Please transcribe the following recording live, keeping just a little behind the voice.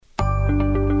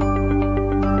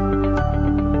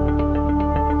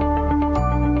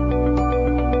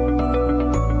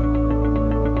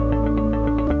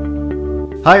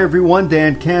Hi everyone,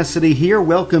 Dan Cassidy here.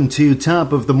 Welcome to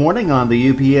Top of the Morning on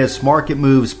the UBS Market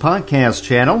Moves podcast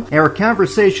channel. Our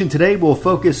conversation today will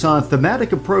focus on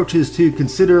thematic approaches to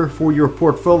consider for your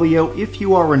portfolio if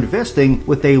you are investing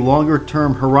with a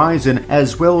longer-term horizon,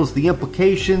 as well as the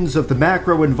implications of the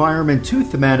macro environment to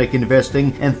thematic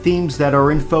investing and themes that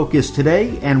are in focus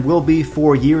today and will be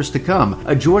for years to come.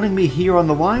 Joining me here on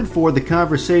the line for the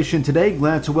conversation today,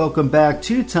 glad to welcome back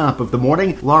to Top of the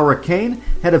Morning, Laura Kane,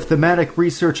 Head of Thematic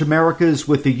Research Americas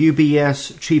with the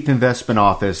UBS Chief Investment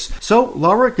Office. So,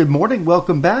 Laura, good morning.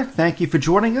 Welcome back. Thank you for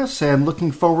joining us and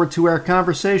looking forward to our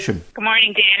conversation. Good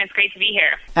morning, Dan. It's great to be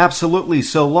here. Absolutely.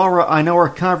 So, Laura, I know our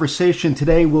conversation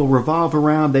today will revolve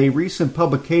around a recent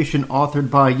publication authored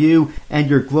by you and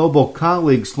your global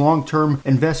colleagues, Long-Term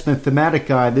Investment Thematic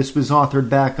Guide. This was authored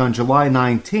back on July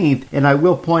 19th, and I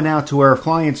will point out to our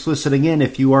clients listening in,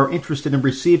 if you are interested in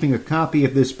receiving a copy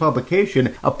of this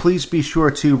publication, please be sure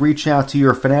to reach out to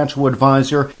your financial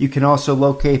advisor. You can also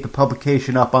locate the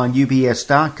publication up on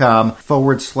ubs.com/CIO.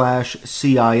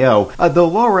 Though,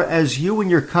 Laura, as you and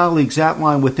your colleagues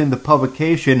outline within the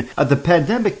publication, the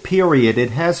pandemic period,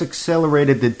 it has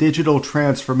accelerated the digital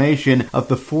transformation of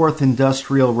the fourth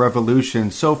industrial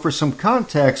revolution. So for some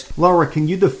context, Laura, can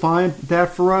you define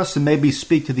that for us and maybe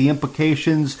speak to the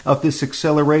implications of this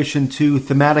acceleration to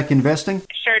thematic investing?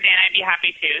 Sure, Dan, I'd be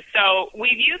happy to. So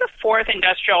we view the fourth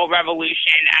industrial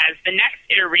revolution as the next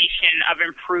iteration of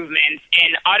improvements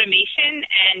in automation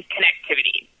and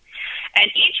connectivity. And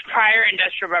each prior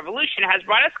industrial revolution has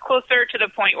brought us closer to the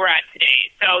point we're at today.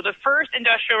 So the first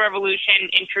industrial revolution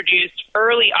introduced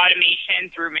early automation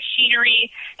through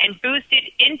machinery and boosted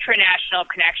international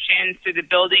connections through the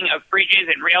building of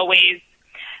bridges and railways.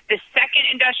 The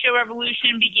second industrial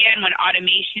revolution began when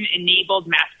automation enabled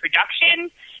mass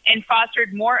production and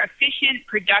fostered more efficient,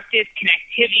 productive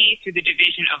connectivity through the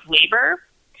division of labor.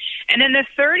 And then the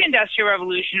third industrial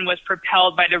revolution was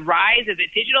propelled by the rise of the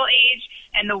digital age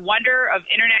and the wonder of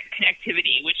internet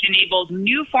connectivity, which enabled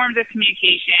new forms of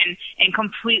communication and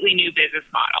completely new business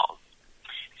models.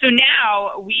 So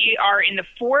now we are in the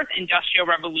fourth industrial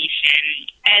revolution,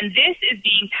 and this is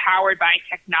being powered by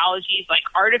technologies like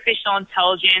artificial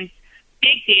intelligence,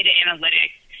 big data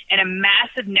analytics, and a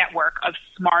massive network of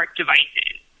smart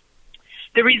devices.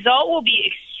 The result will be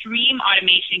extreme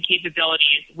automation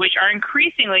capabilities, which are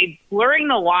increasingly blurring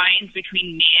the lines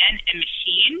between man and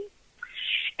machine,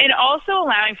 and also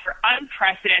allowing for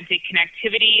unprecedented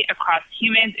connectivity across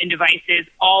humans and devices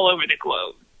all over the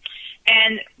globe.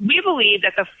 And we believe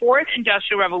that the fourth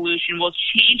industrial revolution will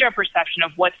change our perception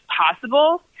of what's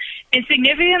possible and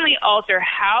significantly alter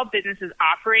how businesses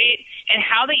operate and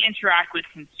how they interact with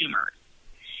consumers.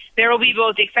 There will be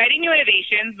both exciting new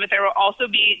innovations, but there will also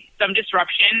be some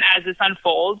disruption as this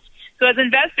unfolds. So as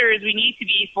investors, we need to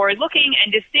be forward-looking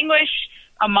and distinguish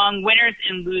among winners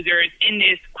and losers in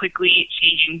this quickly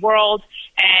changing world.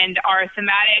 And our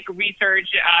thematic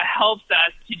research helps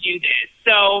us to do this.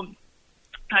 So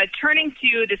turning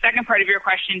to the second part of your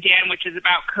question, Dan, which is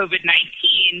about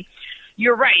COVID-19,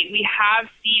 you're right. We have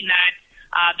seen that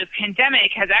the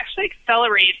pandemic has actually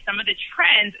accelerated some of the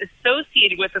trends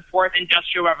associated with the fourth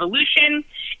industrial revolution,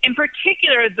 in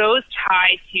particular those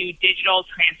tied to digital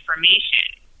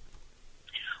transformation.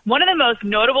 One of the most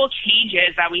notable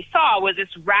changes that we saw was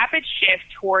this rapid shift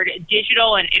toward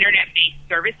digital and internet-based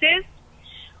services.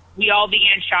 We all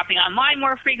began shopping online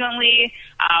more frequently,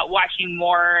 watching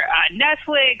more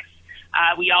Netflix.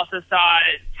 We also saw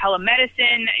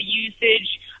telemedicine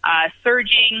usage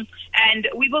surging, and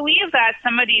we believe that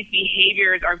some of these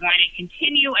behaviors are going to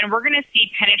continue, and we're going to see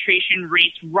penetration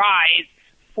rates rise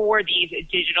for these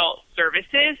digital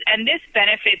services, and this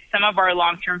benefits some of our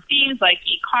long-term themes like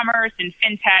e-commerce and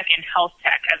fintech and health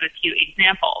tech as a few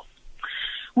examples.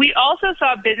 We also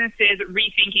saw businesses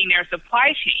rethinking their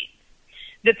supply chains.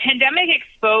 The pandemic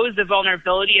exposed the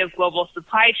vulnerability of global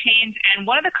supply chains, and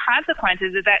one of the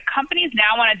consequences is that companies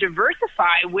now want to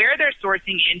diversify where they're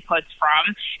sourcing inputs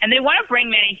from, and they want to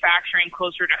bring manufacturing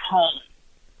closer to home.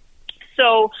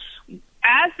 So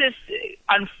as this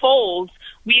unfolds,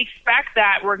 we expect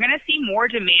that we're going to see more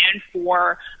demand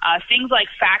for things like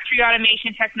factory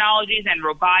automation technologies and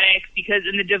robotics, because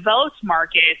in the developed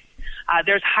markets,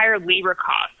 there's higher labor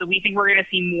costs. So we think we're going to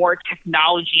see more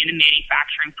technology in the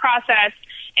manufacturing process.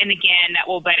 And again, that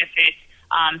will benefit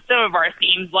some of our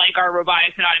themes like our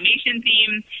robotics and automation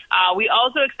theme. We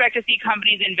also expect to see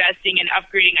companies investing in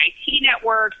upgrading IT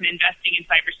networks and investing in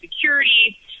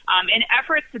cybersecurity in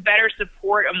efforts to better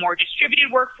support a more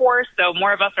distributed workforce. So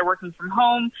more of us are working from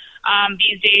home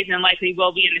these days and likely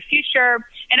will be in the future,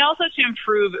 and also to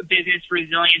improve business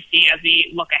resiliency as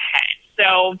we look ahead.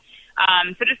 So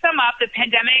So to sum up, the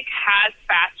pandemic has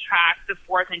fast-tracked the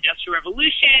fourth industrial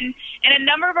revolution, and a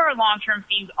number of our long-term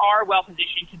themes are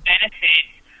well-positioned to benefit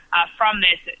from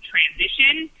this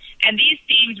transition. And these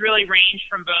themes really range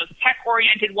from both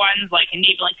tech-oriented ones like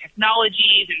enabling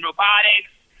technologies and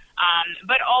robotics,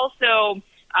 but also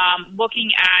looking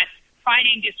at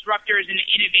finding disruptors and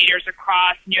innovators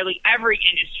across nearly every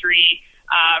industry,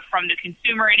 from the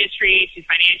consumer industry to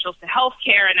financials to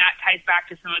healthcare, and that ties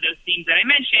back to some of those themes that I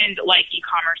mentioned, like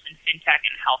e-commerce and fintech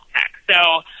and health tech.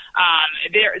 So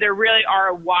there really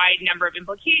are a wide number of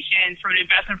implications from an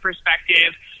investment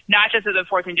perspective, not just of the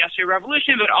fourth industrial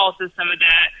revolution, but also some of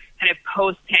the kind of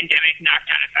post-pandemic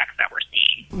knockdown effects that we're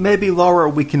seeing. Maybe, Laura,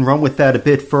 we can run with that a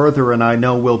bit further, and I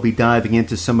know we'll be diving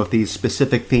into some of these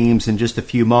specific themes in just a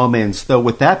few moments. Though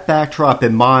with that backdrop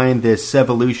in mind, this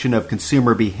evolution of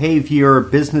consumer behavior,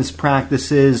 business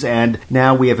practices, and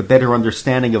now we have a better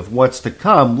understanding of what's to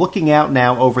come, looking out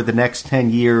now over the next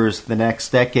 10 years, the next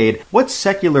decade, what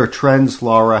secular trends,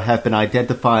 Laura, have been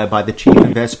identified by the Chief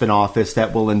Investment Office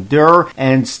that will endure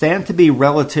and stand to be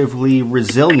relatively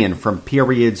resilient from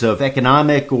periods of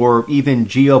economic or even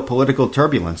geopolitical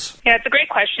turbulence? Yeah, it's a great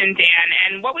question, Dan.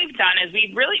 And what we've done is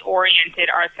we've really oriented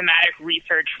our thematic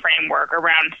research framework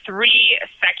around three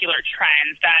secular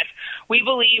trends that we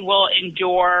believe will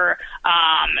endure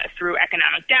through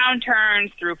economic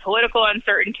downturns, through political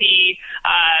uncertainty,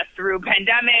 through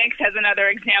pandemics as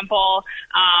another example.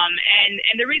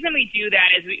 And the reason we do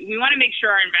that is we want to make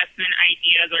sure our investment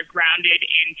ideas are grounded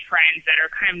in trends that are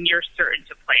kind of near certain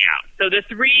to play out. So the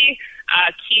three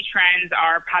key trends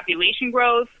are population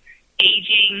growth,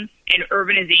 aging, and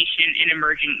urbanization in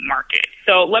emerging markets.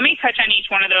 So let me touch on each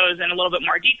one of those in a little bit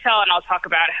more detail, and I'll talk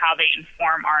about how they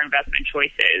inform our investment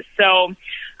choices. So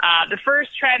the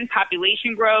first trend,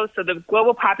 population growth. So the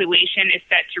global population is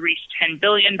set to reach 10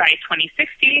 billion by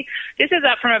 2060. This is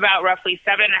up from about roughly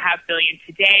 7.5 billion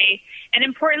today. And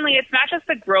importantly, it's not just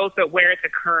the growth, but where it's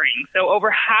occurring. So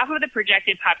over half of the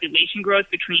projected population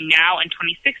growth between now and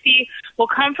 2060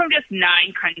 will come from just 9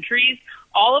 countries,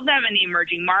 all of them in the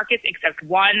emerging markets except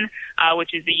one,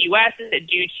 which is the U.S.,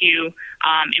 due to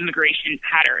immigration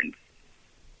patterns.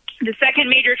 The second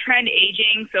major trend,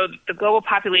 aging. So the global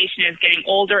population is getting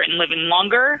older and living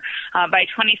longer. By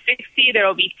 2060, there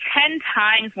will be 10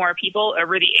 times more people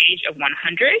over the age of 100.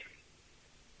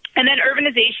 And then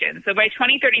urbanization. So by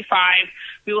 2035,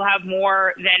 we will have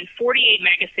more than 48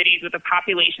 megacities with a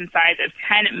population size of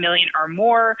 10 million or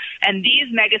more. And these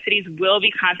megacities will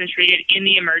be concentrated in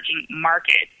the emerging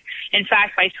markets. In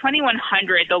fact, by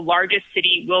 2100, the largest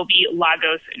city will be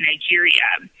Lagos,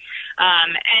 Nigeria.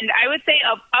 And I would say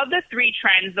of the three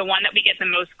trends, the one that we get the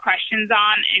most questions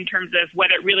on in terms of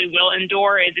whether it really will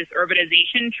endure is this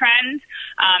urbanization trend.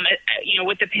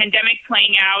 With the pandemic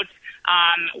playing out,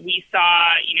 we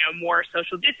saw, more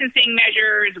social distancing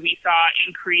measures. We saw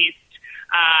increased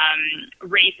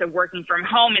rates of working from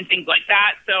home and things like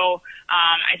that. So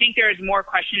I think there's more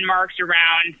question marks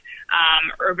around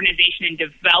urbanization in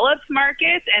developed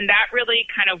markets, and that really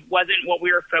kind of wasn't what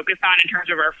we were focused on in terms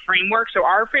of our framework. So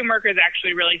our framework is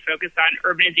actually really focused on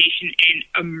urbanization in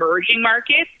emerging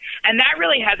markets, and that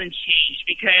really hasn't changed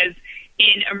because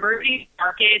in emerging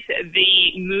markets,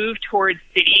 the move towards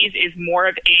cities is more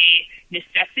of a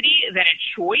necessity than a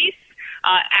choice.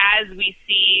 As we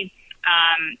see,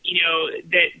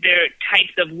 the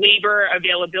types of labor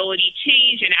availability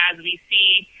change, and as we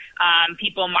see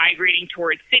people migrating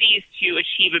towards cities to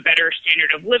achieve a better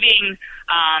standard of living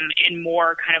and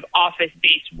more kind of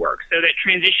office-based work. So that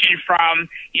transition from,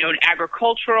 an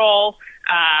agricultural,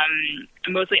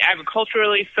 mostly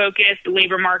agriculturally focused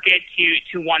labor market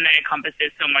to one that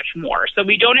encompasses so much more. So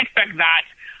we don't expect that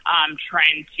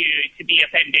trend to be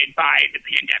upended by the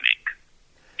pandemic.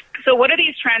 So what do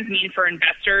these trends mean for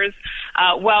investors?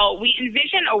 Well, we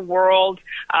envision a world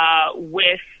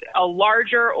with a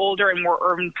larger, older, and more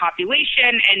urban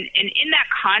population. And in that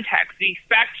context, we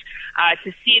expect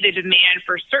to see the demand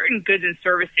for certain goods and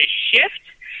services shift.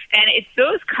 And it's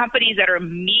those companies that are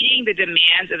meeting the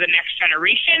demands of the next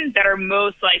generation that are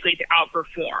most likely to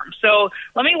outperform. So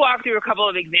let me walk through a couple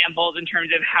of examples in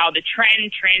terms of how the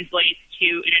trend translates to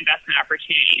an investment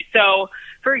opportunity. So,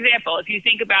 for example, if you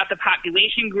think about the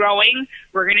population growing,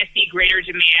 we're going to see greater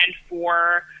demand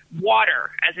for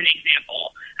water, as an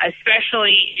example,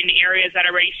 especially in areas that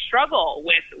already struggle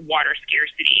with water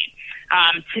scarcity.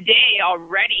 Today,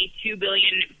 already 2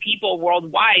 billion people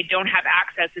worldwide don't have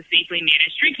access to safely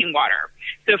managed drinking water.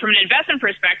 So from an investment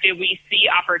perspective, we see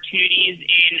opportunities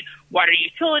in water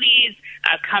utilities,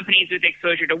 companies with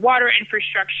exposure to water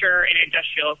infrastructure and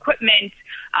industrial equipment,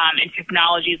 and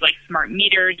technologies like smart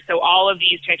meters. So all of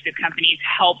these types of companies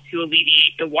help to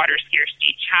alleviate the water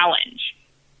scarcity challenge.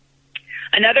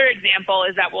 Another example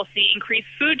is that we'll see increased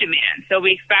food demand. So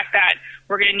we expect that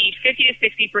we're going to need 50 to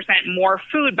 60% more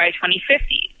food by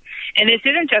 2050. And this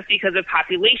isn't just because of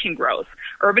population growth.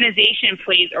 Urbanization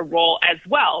plays a role as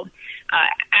well.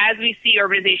 As we see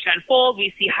urbanization unfold,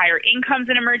 we see higher incomes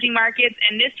in emerging markets,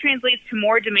 and this translates to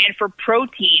more demand for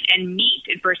protein and meat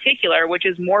in particular, which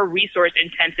is more resource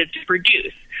intensive to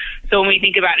produce. So when we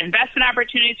think about investment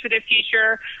opportunities for the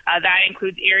future, that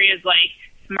includes areas like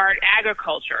smart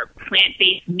agriculture,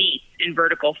 plant-based meats, and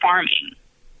vertical farming.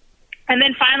 And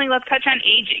then finally, let's touch on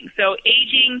aging. So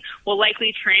aging will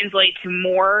likely translate to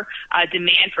more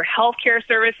demand for healthcare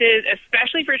services,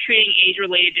 especially for treating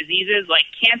age-related diseases like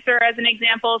cancer, as an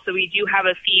example. So we do have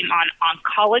a theme on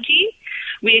oncology.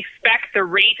 We expect the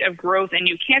rate of growth in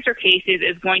new cancer cases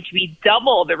is going to be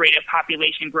double the rate of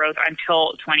population growth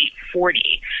until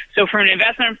 2040. So from an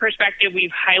investment perspective,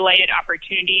 we've highlighted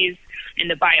opportunities in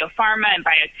the biopharma and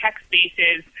biotech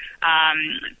spaces,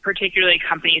 particularly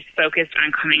companies focused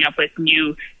on coming up with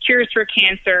new cures for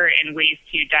cancer and ways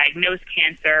to diagnose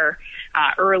cancer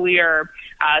earlier.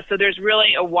 So there's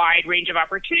really a wide range of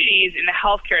opportunities in the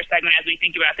healthcare segment as we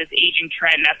think about this aging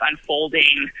trend that's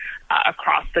unfolding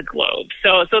across the globe.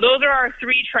 So those are our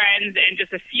three trends and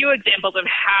just a few examples of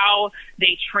how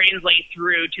they translate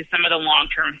through to some of the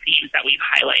long-term themes that we've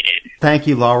highlighted. Thank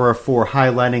you, Laura, for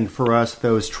highlighting for us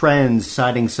those trends,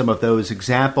 citing some of those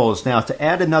examples. Now, to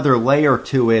add another layer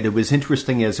to it, it was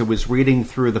interesting as I was reading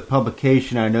through the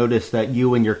publication, I noticed that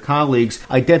you and your colleagues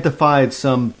identified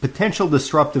some potential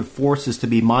disruptive forces to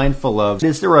be mindful of.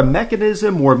 Is there a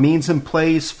mechanism or means in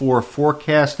place for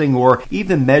forecasting or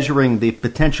even measuring the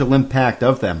potential impact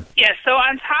of them? Yes, so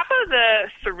on top of the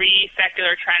three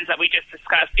secular trends that we just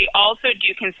discussed, we also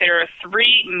do consider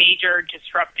three major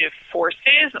disruptive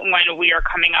forces when we are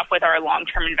coming up with our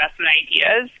long-term investment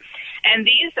ideas. And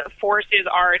these forces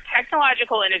are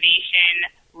technological innovation,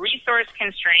 resource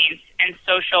constraints, and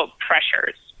social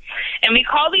pressures. And we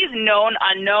call these known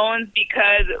unknowns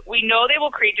because we know they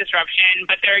will create disruption,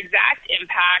 but their exact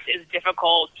impact is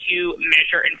difficult to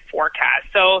measure and forecast.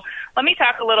 So let me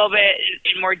talk a little bit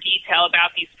in more detail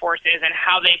about these forces and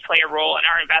how they play a role in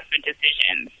our investment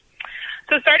decisions.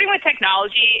 So starting with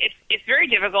technology, it's very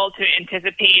difficult to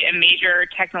anticipate a major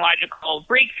technological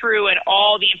breakthrough and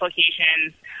all the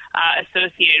implications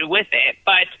associated with it.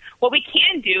 But what we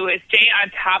can do is stay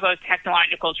on top of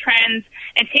technological trends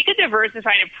and take a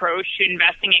diversified approach to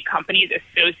investing in companies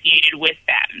associated with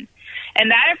them.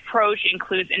 And that approach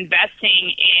includes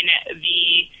investing in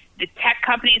the tech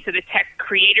companies, so the tech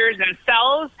creators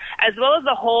themselves, as well as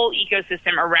the whole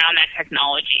ecosystem around that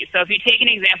technology. So if you take an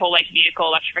example like vehicle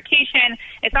electrification,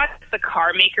 it's not just the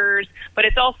car makers, but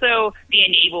it's also the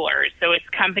enablers. So it's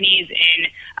companies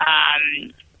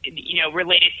in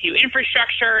related to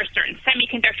infrastructure, certain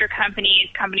semiconductor companies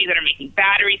that are making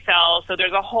battery cells. So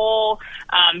there's a whole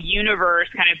universe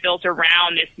kind of built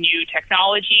around this new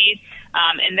technology,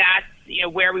 and that's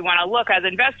where we want to look as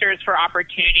investors for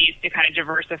opportunities to kind of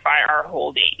diversify our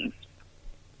holdings.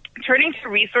 Turning to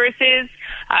resources,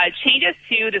 changes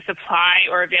to the supply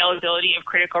or availability of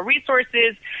critical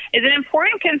resources is an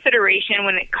important consideration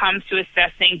when it comes to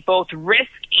assessing both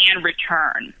risk and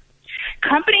return.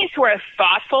 Companies who are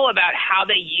thoughtful about how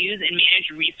they use and manage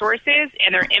resources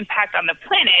and their impact on the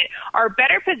planet are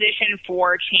better positioned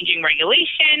for changing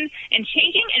regulation and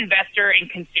changing investor and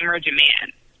consumer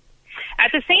demands.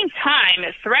 At the same time,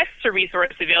 threats to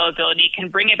resource availability can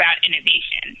bring about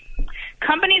innovation.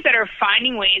 Companies that are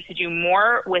finding ways to do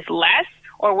more with less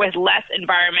or with less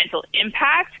environmental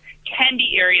impact can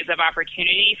be areas of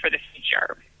opportunity for the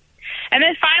future. And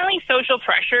then finally, social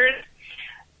pressures.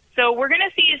 So we're going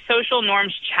to see social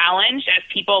norms challenged as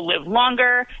people live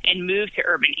longer and move to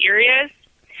urban areas.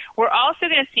 We're also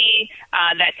going to see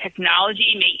that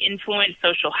technology may influence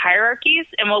social hierarchies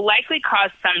and will likely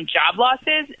cause some job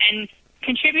losses and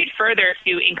contribute further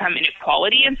to income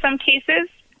inequality in some cases.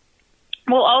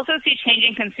 We'll also see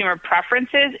changing consumer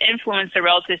preferences influence the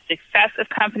relative success of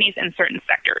companies in certain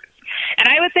sectors. And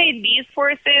I would say these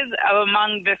forces,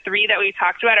 among the three that we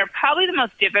talked about, are probably the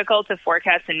most difficult to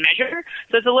forecast and measure.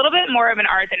 So it's a little bit more of an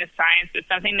art than a science, but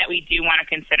something that we do want to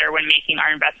consider when making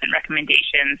our investment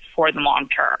recommendations for the long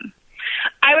term.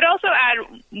 I would also add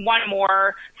one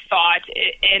more thought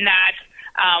in that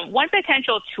one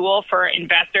potential tool for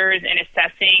investors in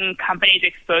assessing companies'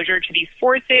 exposure to these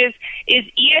forces is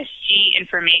ESG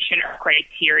information or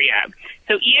criteria.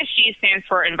 So ESG stands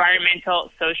for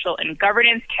environmental, social, and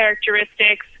governance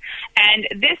characteristics. And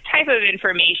this type of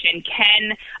information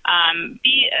can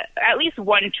be at least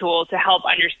one tool to help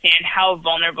understand how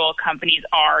vulnerable companies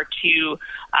are to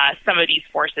some of these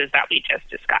forces that we just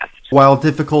discussed. While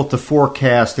difficult to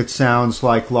forecast, it sounds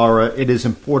like, Laura, it is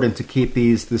important to keep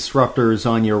these disruptors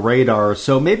on your radar.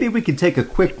 So maybe we could take a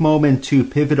quick moment to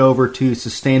pivot over to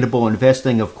sustainable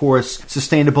investing. Of course,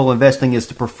 sustainable investing is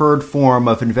the preferred form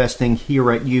of investing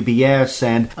here at UBS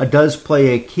and does play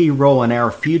a key role in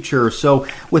our future. So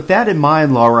with that in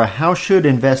mind, Laura, how should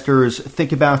investors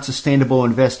think about sustainable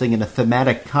investing in a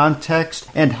thematic context?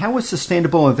 And how is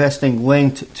sustainable investing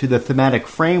linked to the thematic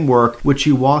framework, which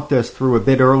you walked us through a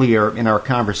bit earlier in our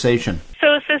conversation?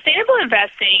 So sustainable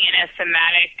investing in a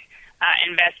thematic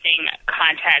investing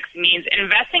context means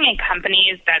investing in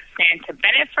companies that stand to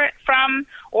benefit from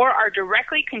or are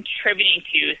directly contributing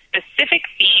to specific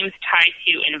themes tied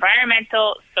to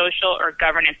environmental, social, or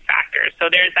governance factors.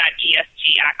 So there's that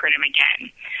ESG acronym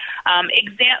again.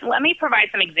 Let me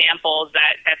provide some examples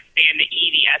that span the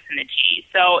E, the S, and the G.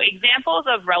 So examples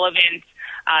of relevant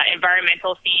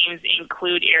environmental themes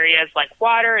include areas like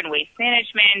water and waste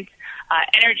management,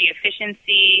 energy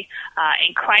efficiency,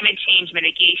 and climate change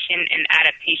mitigation and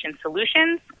adaptation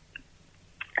solutions.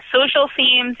 Social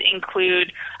themes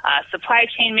include supply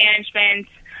chain management,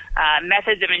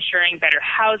 methods of ensuring better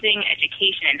housing,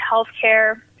 education, and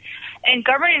healthcare. And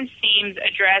governance themes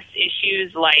address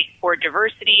issues like board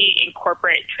diversity and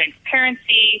corporate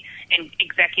transparency and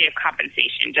executive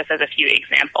compensation, just as a few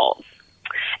examples.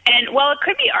 And while it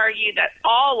could be argued that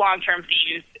all long-term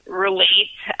themes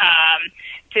relate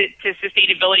to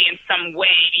sustainability in some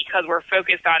way because we're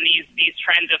focused on these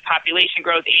trends of population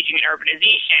growth, aging, and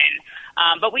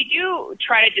urbanization, but we do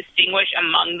try to distinguish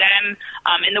among them.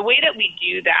 And the way that we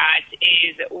do that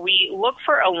is we look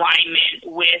for alignment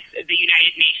with the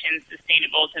United Nations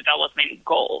Sustainable Development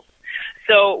Goals.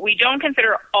 So we don't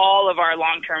consider all of our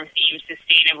long-term themes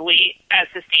sustainably as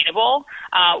sustainable.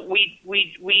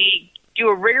 We do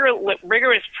a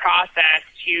rigorous process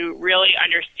to really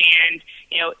understand,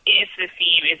 if the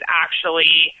theme is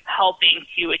actually helping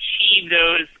to achieve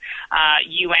those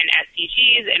UN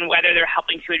SDGs and whether they're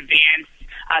helping to advance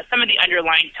some of the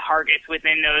underlying targets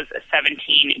within those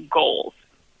 17 goals.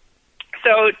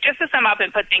 So just to sum up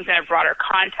and put things in a broader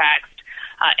context,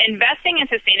 investing in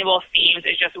sustainable themes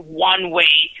is just one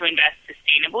way to invest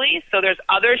sustainably. So there's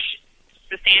other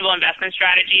sustainable investment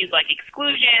strategies like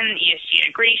exclusion, ESG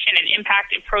integration, and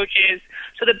impact approaches.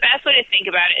 So the best way to think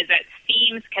about it is that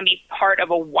themes can be part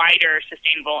of a wider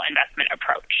sustainable investment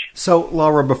approach. So,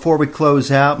 Laura, before we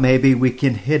close out, maybe we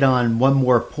can hit on one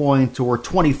more point or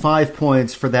 25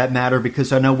 points for that matter,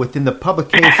 because I know within the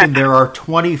publication there are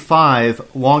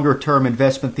 25 longer-term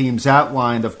investment themes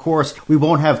outlined. Of course, we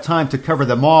won't have time to cover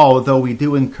them all, though we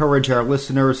do encourage our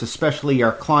listeners, especially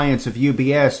our clients of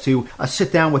UBS, to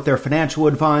sit down with their financial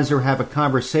advisor, have a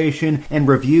conversation, and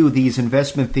review these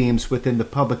investment themes within the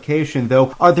publication.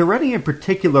 Though, are there any in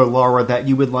particular, Laura, that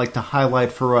you would like to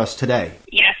highlight for us today?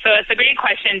 Yes, so it's a great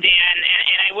question, Dan,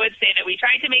 and I would say that we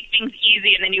tried to make things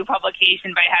easy in the new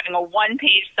publication by having a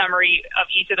one-page summary of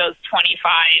each of those 25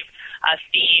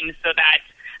 themes so that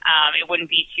it wouldn't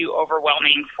be too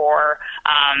overwhelming for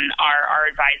our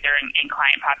advisor and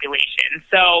client population.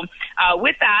 So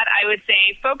with that, I would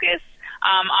say focus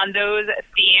on those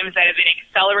themes that have been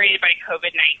accelerated by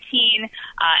COVID-19,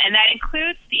 and that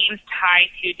includes themes tied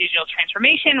to digital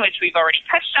transformation, which we've already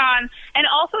touched on, and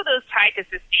also those tied to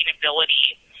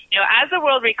sustainability. As the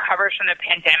world recovers from the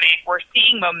pandemic, we're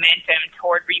seeing momentum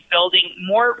toward rebuilding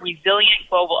more resilient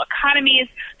global economies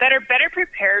that are better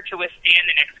prepared to withstand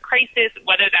the next crisis,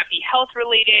 whether that be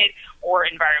health-related or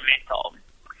environmental.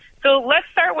 So let's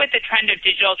start with the trend of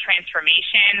digital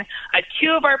transformation.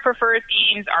 Two of our preferred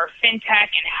themes are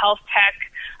fintech and health tech.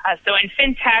 So in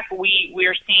fintech, we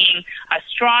are seeing a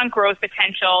strong growth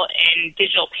potential in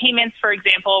digital payments, for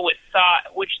example, which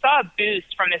saw a boost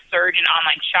from the surge in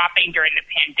online shopping during the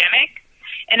pandemic.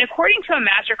 And according to a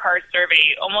MasterCard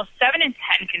survey, almost 7 in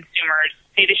 10 consumers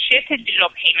say the shift to digital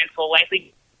payments will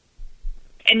likely,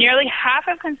 and nearly half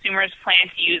of consumers plan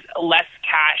to use less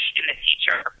cash in the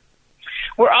future.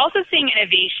 We're also seeing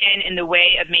innovation in the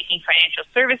way of making financial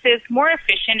services more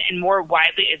efficient and more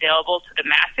widely available to the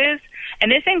masses,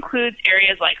 and this includes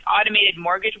areas like automated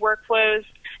mortgage workflows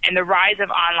and the rise of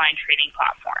online trading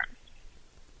platforms.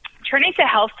 Turning to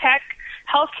health tech,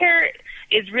 healthcare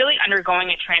is really undergoing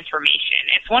a transformation.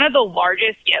 It's one of the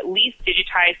largest yet least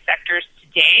digitized sectors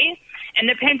today, and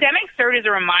the pandemic served as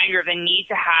a reminder of the need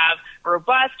to have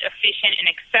robust, efficient, and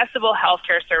accessible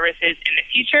healthcare services in the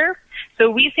future.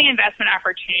 So we see investment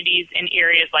opportunities in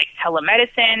areas like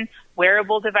telemedicine,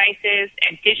 wearable devices,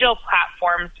 and digital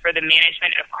platforms for the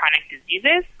management of chronic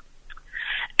diseases.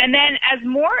 And then as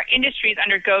more industries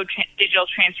undergo digital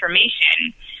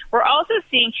transformation, we're also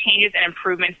seeing changes and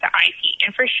improvements to IT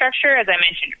infrastructure, as I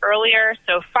mentioned earlier.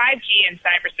 So 5G and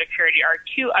cybersecurity are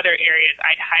two other areas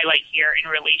I'd highlight here in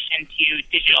relation to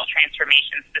digital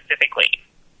transformation specifically.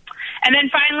 And then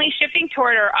finally, shifting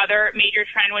toward our other major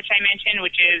trend, which I mentioned,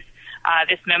 which is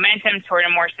this momentum toward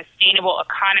a more sustainable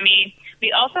economy.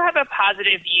 We also have a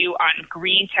positive view on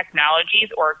green technologies,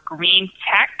 or green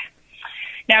tech.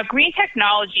 Now, green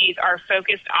technologies are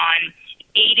focused on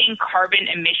aiding carbon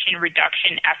emission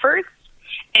reduction efforts.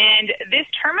 And this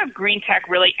term of green tech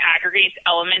really aggregates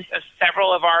elements of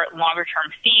several of our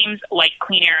longer-term themes, like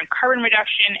clean air and carbon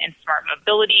reduction and smart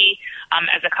mobility,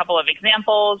 as a couple of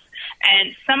examples.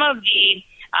 And some of the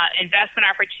investment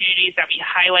opportunities that we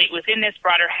highlight within this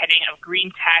broader heading of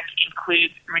green tech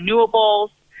include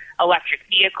renewables, electric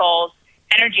vehicles,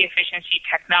 energy efficiency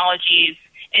technologies,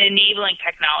 and enabling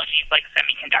technologies like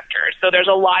semiconductors. So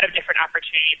there's a lot of different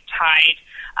opportunities tied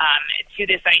to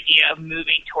this idea of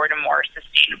moving toward a more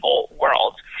sustainable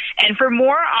world. And for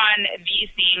more on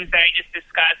these themes that I just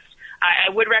discussed,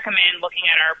 I would recommend looking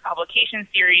at our publication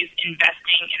series,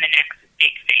 Investing in the Next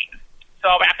Big Thing. So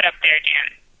I'll wrap it up there,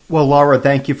 Dan. Well, Laura,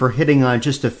 thank you for hitting on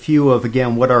just a few of,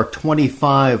 again, what are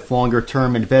 25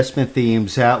 longer-term investment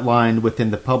themes outlined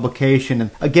within the publication.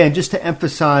 And again, just to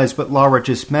emphasize what Laura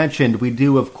just mentioned, we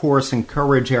do, of course,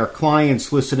 encourage our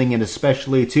clients listening in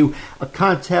especially to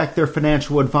contact their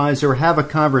financial advisor, have a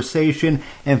conversation,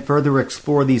 and further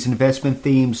explore these investment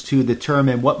themes to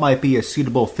determine what might be a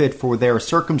suitable fit for their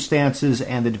circumstances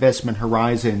and investment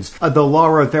horizons. Though,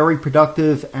 Laura, very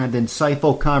productive and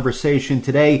insightful conversation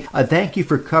today. Thank you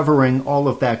for covering all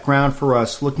of that ground for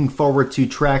us. Looking forward to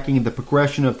tracking the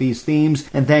progression of these themes,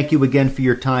 and thank you again for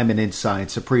your time and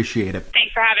insights. Appreciate it.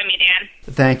 Thanks for having me, Dan.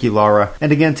 Thank you, Laura.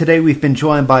 And again, today we've been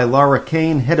joined by Laura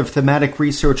Kane, Head of Thematic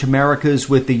Research Americas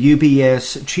with the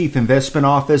UBS Chief Investment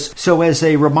Office. So as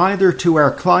a reminder to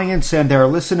our clients and our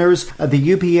listeners,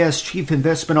 the UBS Chief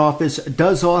Investment Office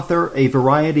does author a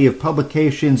variety of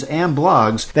publications and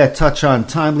blogs that touch on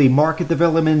timely market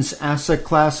developments, asset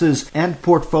classes, and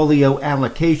portfolio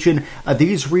allocation.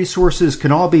 These resources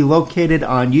can all be located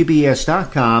on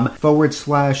ubs.com/CIO,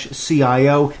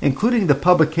 including the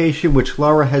publication which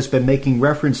Laura has been making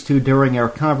reference to during our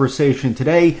conversation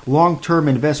today, Long-Term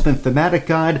Investment Thematic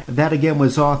Guide. That again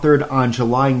was authored on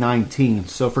July 19th.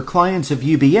 So for clients of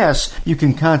UBS, you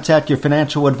can contact your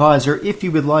financial advisor if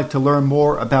you would like to learn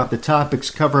more about the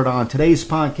topics covered on today's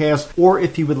podcast, or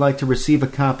if you would like to receive a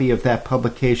copy of that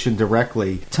publication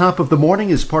directly. Top of the Morning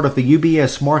is part of the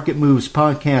UBS Market Moves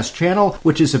podcast channel,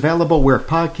 which is available where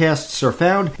podcasts are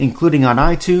found, including on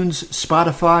iTunes,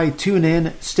 Spotify,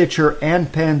 TuneIn, Stitcher,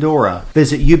 and Pandora.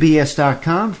 Visit ubs.com/studios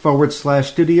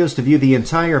to view the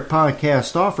entire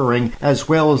podcast offering, as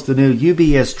well as the new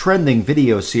UBS Trending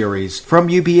video series. From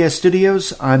UBS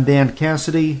Studios, I'm Dan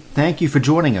Cassidy. Thank you for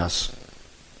joining us.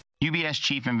 UBS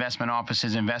Chief Investment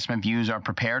Office's investment views are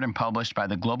prepared and published by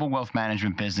the global wealth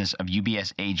management business of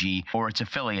UBS AG or its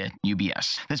affiliate,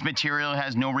 UBS. This material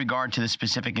has no regard to the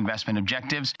specific investment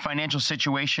objectives, financial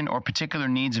situation, or particular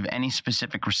needs of any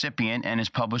specific recipient and is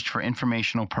published for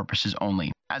informational purposes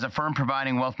only. As a firm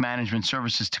providing wealth management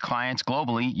services to clients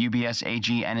globally, UBS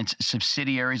AG and its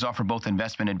subsidiaries offer both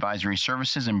investment advisory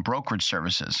services and brokerage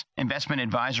services. Investment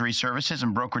advisory services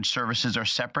and brokerage services are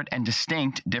separate and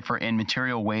distinct, differ in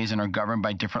material ways, and are governed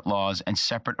by different laws and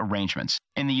separate arrangements.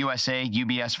 In the USA,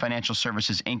 UBS Financial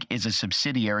Services Inc. is a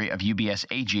subsidiary of UBS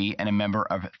AG and a member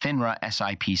of FINRA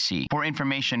SIPC. For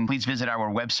information, please visit our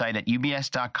website at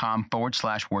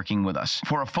ubs.com/working with us.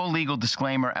 For a full legal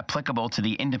disclaimer applicable to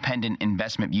the independent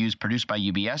investment views produced by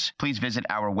UBS, please visit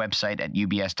our website at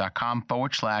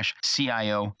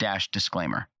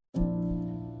ubs.com/CIO-disclaimer.